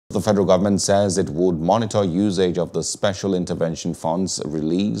The federal government says it would monitor usage of the special intervention funds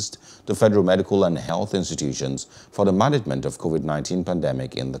released to federal medical and health institutions for the management of COVID-19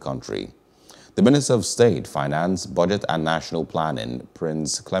 pandemic in the country. The Minister of State, Finance, Budget and National Planning,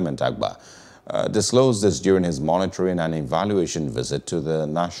 Prince Clement Agba, disclosed this during his monitoring and evaluation visit to the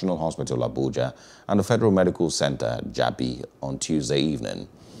National Hospital Abuja and the Federal Medical Center, JABI, on Tuesday evening.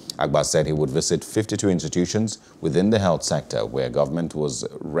 Agba said he would visit 52 institutions within the health sector where government was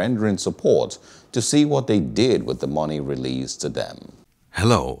rendering support to see what they did with the money released to them.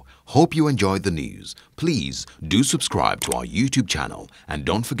 Hello, hope you enjoyed the news. Please do subscribe to our YouTube channel and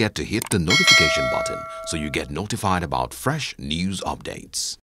don't forget to hit the notification button so you get notified about fresh news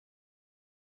updates.